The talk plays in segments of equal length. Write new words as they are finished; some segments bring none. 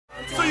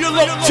you're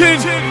locked in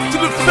to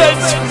the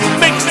Feds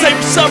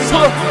mixtape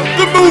sampler.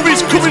 The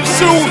movie's coming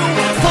soon.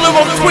 Follow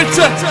on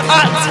Twitter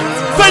at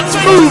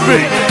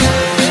FedsMovie.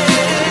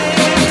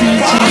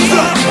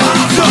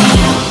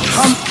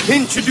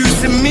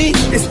 Introducing me,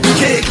 it's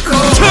Geko.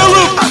 Tell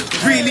him! I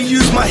really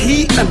use my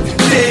heat and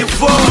they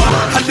war.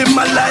 I live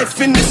my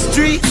life in the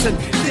streets and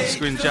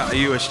Squingy at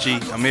the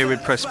USG. I'm here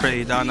with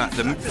Pressplay down at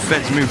the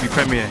Feds movie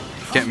premiere.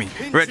 Get me?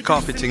 Red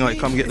carpeting, like,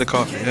 come get the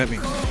carpet, get me?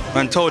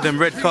 Man told them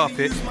red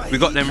carpet, we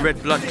got them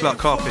red blood clot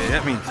carpet,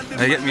 get me?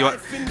 They get me, what?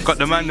 Got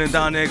the man them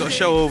down there, got a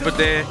show over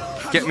there,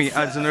 get me?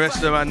 Adz and the rest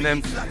of the man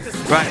them.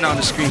 Right now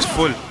the screen's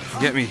full,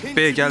 get me?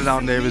 Big gal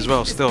down there as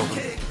well, still.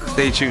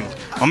 Stay tuned.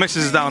 My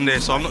missus is down there,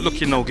 so I'm not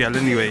looking no gal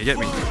anyway, get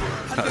me?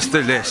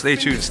 Still there, stay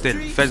tuned still.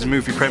 Feds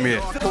movie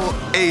premiere.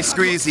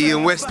 Asqueezy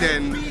in West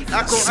End.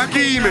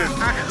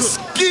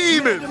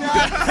 Scheming!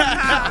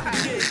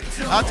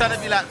 I'm trying to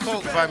be like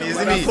Koke, fam,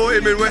 isn't he? I caught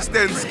him in West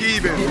End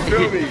scheming, you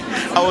feel me?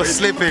 I was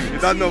slipping. You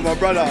don't know my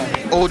brother.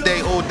 All day,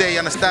 you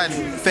understand?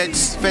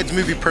 Feds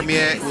movie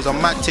premiere, it was a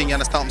mad thing, you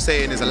understand what I'm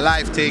saying? It's a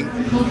live thing.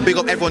 Big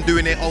up everyone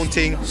doing their own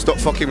thing. Stop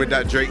fucking with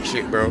that Drake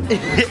shit, bro.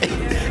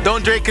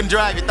 Don't drink and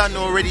drive, you done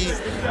already.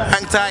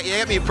 Hang tight, yeah,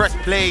 get me press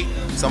play.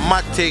 It's a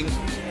mad thing.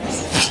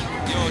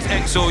 Yo, it's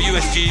XO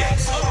USG.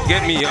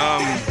 Get me?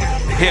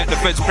 Here at the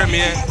Feds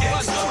premiere.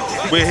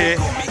 We're here.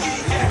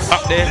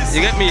 Up there.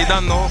 You get me? You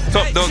done know.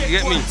 Top dog. You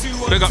get me?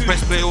 Big up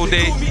Pressplay all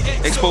day.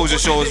 Exposure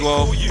show as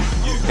well. You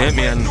get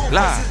me? And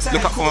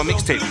look up for my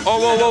mixtape. Oh,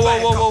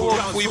 whoa.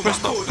 Before you press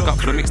stop, look up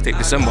for the mixtape.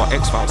 December.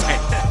 X-Files.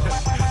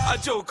 I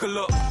joke a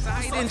lot.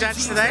 How you doing,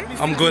 Jaja, today?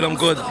 I'm good.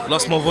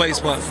 Lost my voice,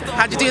 but...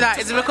 How'd you do that?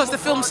 Is it because the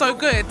film's so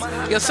good?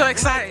 You're so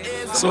excited?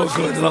 So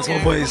good, lost my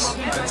voice.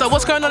 So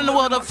what's going on in the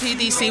world of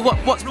PDC?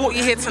 What's brought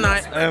you here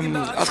tonight?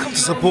 I've come to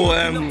support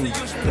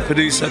the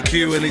producer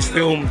Q and his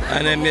film,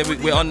 and then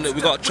we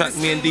got a track,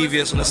 me and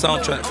Devious on the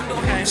soundtrack.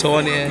 Okay. So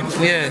on here,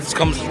 yeah, it's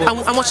come to support.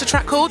 And what's the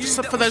track called?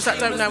 Just for those that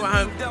don't know at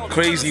home.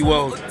 Crazy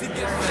World.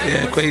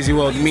 Yeah, Crazy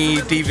World.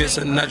 Me, Devious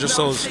and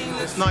Soze.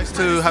 It's nice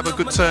to have a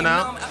good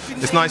turnout.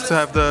 It's nice to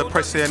have the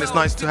press here, and it's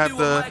nice to have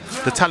the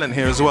talent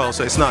here as well,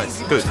 so it's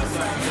nice, good.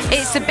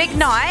 It's a big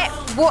night.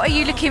 What are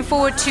you looking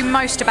forward to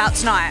most about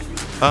tonight?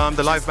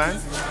 The live band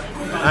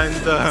and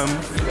the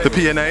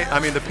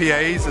the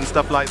PAs and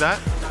stuff like that.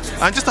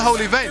 And just the whole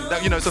event.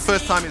 That, you know, it's the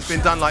first time it's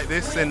been done like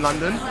this in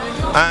London.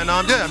 And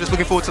yeah, I'm just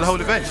looking forward to the whole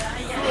event.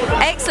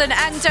 Excellent.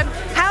 And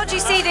how do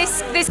you see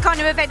this kind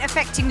of event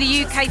affecting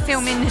the UK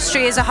film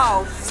industry as a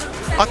whole?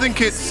 I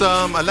think it's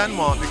a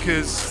landmark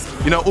because,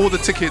 you know, all the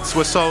tickets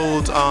were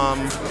sold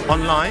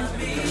online.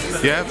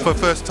 Yeah, for the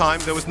first time.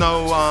 There was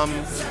no,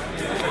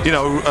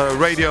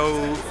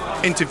 radio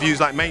interviews,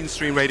 like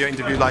mainstream radio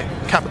interviews like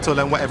Capital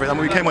and whatever. I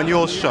mean, we came on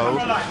your show,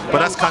 but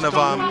that's kind of,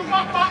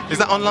 is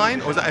that online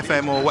or is that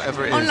FM or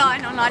whatever it is?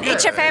 Online,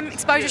 HFM,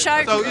 exposure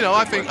show. So, you know,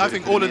 I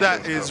think all of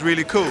that is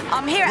really cool.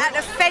 I'm here at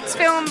the Feds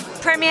film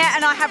premiere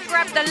and I have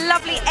grabbed the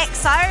lovely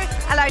XO.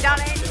 Hello,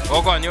 darling.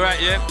 Oh, go on, you're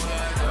right, yeah?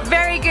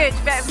 Very good,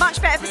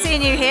 much better for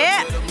seeing you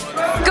here.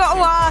 Got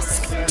to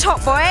ask,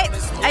 Top Boy,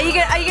 are you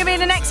gonna be in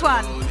the next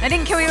one? They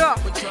didn't kill you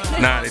off.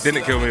 Nah, they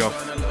didn't kill me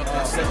off.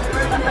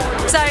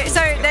 So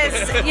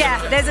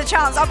there's a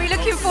chance. I'll be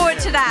looking forward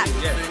to that.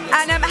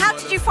 And how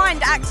did you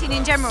find acting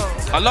in general?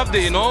 I loved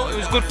it, you know. It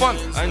was good fun.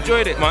 I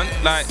enjoyed it, man.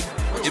 Like,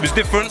 it was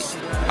different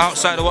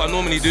outside of what I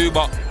normally do,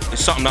 but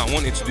it's something that I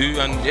wanted to do,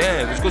 and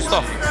yeah, it was good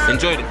stuff.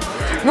 Enjoyed it.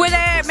 Were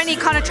there many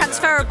kind of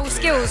transferable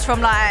skills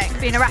from like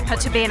being a rapper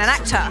to being an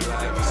actor?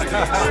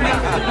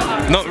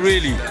 Not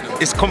really.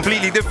 It's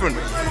completely different.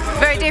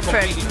 Very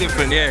different. Completely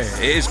different, yeah.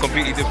 It is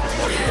completely different.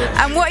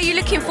 And what are you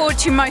looking forward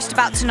to most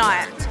about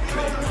tonight?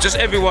 Just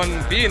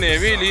everyone being here,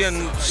 really,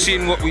 and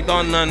seeing what we've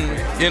done,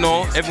 and you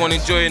know, everyone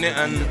enjoying it,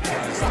 and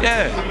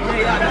yeah.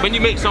 When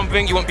you make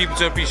something, you want people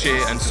to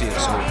appreciate it and see it.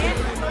 So.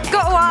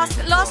 Got to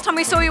ask, last time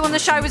we saw you on the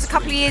show was a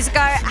couple of years ago.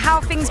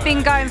 How have things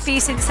been going for you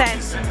since then?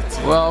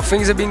 Well,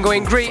 things have been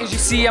going great. As you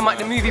see, I'm at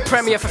the movie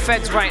premiere for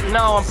Feds right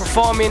now. I'm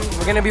performing.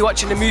 We're going to be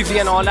watching the movie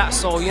and all that,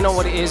 so you know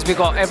what it is. We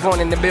got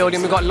everyone in the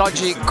building. We got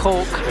Logic,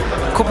 Koke,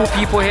 a couple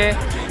people here.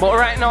 But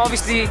right now,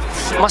 obviously,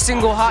 my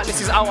single Heartless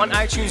is out on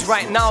iTunes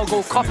right now.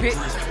 Go cop it.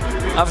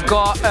 I've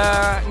got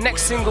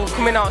next single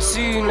coming out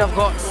soon. I've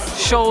got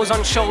shows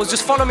on shows.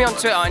 Just follow me on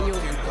Twitter and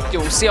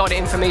you'll see all the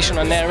information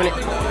on there,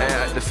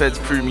 innit? The Feds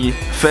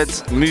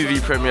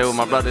movie premiere with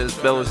my brothers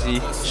Bellzey,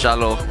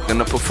 Shallow.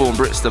 Gonna perform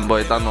Brixton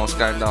Boy, done know,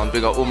 Sky Down.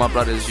 Big up all my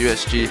brothers,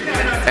 USG,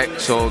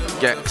 XO,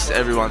 Gex,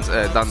 everyone's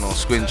done know,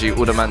 Squingy,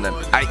 all the man them.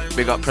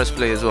 Big up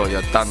Pressplay as well,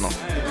 yeah, done know.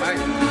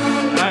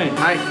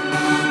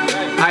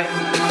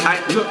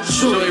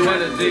 Shorty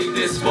wanna dig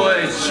this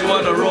boy. She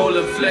wanna roll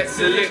and flex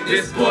and lick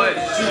this boy.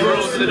 She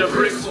rolls to the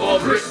bricks for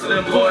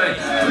Brixton boy.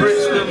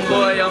 Brixton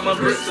boy, I'm a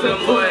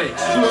Brixton boy.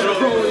 She wanna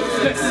roll and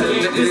flex and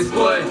lick this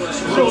boy.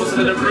 She rolls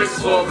to the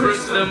bricks for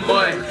Brixton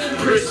boy.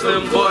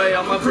 Brixton boy,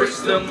 I'm a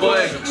Brixton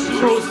boy.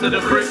 She rolls to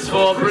the bricks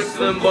for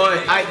Brixton boy.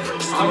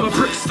 I'm a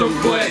Brixton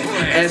boy.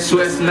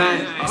 SOS 9.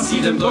 I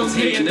see them dogs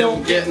here and they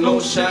don't get no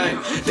shine.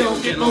 They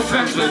don't get no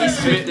thanks when they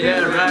spit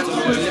their rhymes.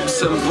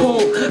 Lips and Paul,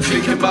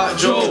 thinking about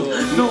Joe.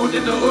 No, they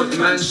the hood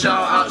man,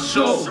 shout out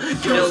show.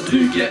 Girls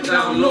do get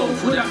down low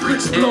for that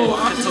bricks blow.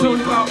 I can tell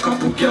you about a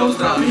couple girls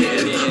down here.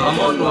 I'm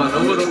on one,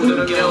 I wouldn't with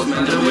the girls,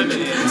 man, the women.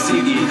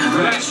 CD,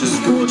 righteous,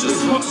 gorgeous,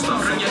 hot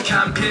stuff. Bring your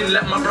campaign,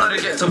 let my brother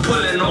get to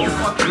pulling no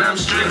fucking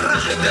hamstring.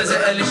 There's a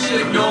Ellie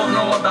shit you don't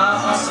know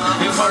about us.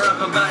 If I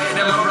rap about it,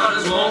 then my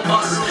brothers won't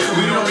bust.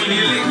 We don't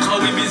really link,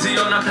 cause we busy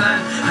on a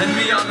plan. And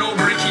me, I'm no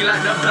bricky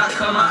like the back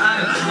of my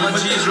hand. My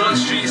G's run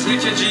streets,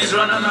 make your G's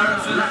run a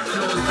marathon.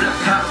 Black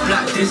hat,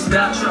 black this,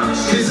 that.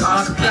 His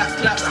ass black,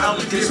 black, out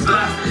with this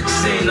black.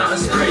 Say nothing,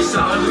 spray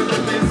something, look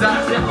at this,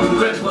 that. I'm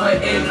red, but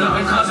it ain't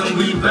nothing, cousin,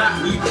 we back.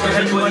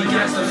 Everybody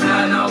gets to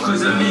fly now,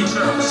 cause of me.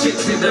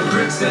 Chicks hit the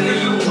bricks, and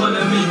they all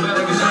wanna me.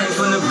 Life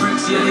on the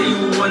bricks, yeah, they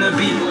all wanna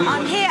be.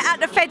 I'm here at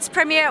the Feds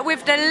premiere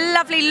with the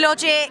lovely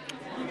Logic.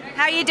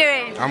 How are you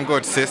doing? I'm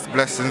good, sis.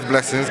 Blessings,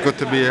 blessings. Good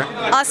to be here.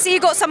 I see you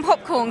got some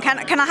popcorn.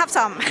 Can I have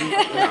some?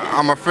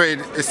 I'm afraid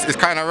it's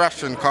kind of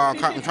ration,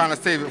 cause I'm trying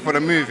to save it for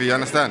the movie, you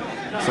understand?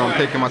 So I'm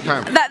taking my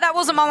time. That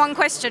wasn't my one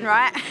question,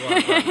 right?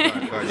 Right,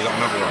 you got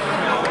another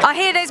one. I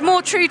hear there's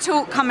more True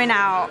Talk coming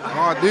out.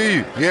 Oh, do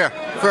you? Yeah.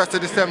 1st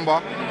of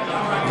December.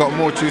 Got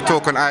more True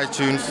Talk on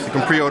iTunes. You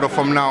can pre-order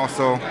from now,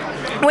 so...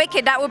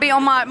 Wicked, that will be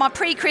on my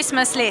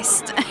pre-Christmas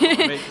list.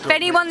 If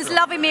anyone's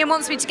loving me and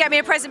wants me to get me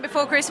a present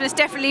before Christmas,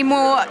 definitely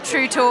more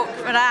True Talk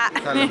for that.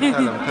 Tell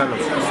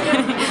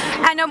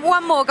them. And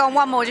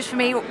one more just for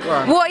me.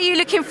 What are you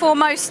looking for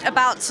most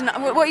about tonight?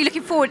 What are you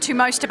looking forward to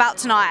most about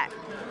tonight?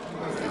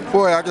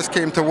 Boy, I just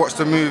came to watch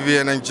the movie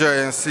and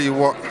enjoy and see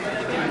what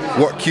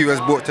Q has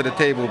brought to the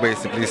table,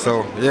 basically.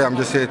 So yeah, I'm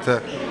just here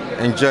to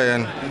enjoy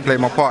and play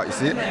my part, you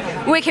see.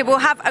 Wicked, we'll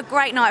have a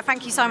great night.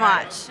 Thank you so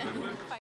much.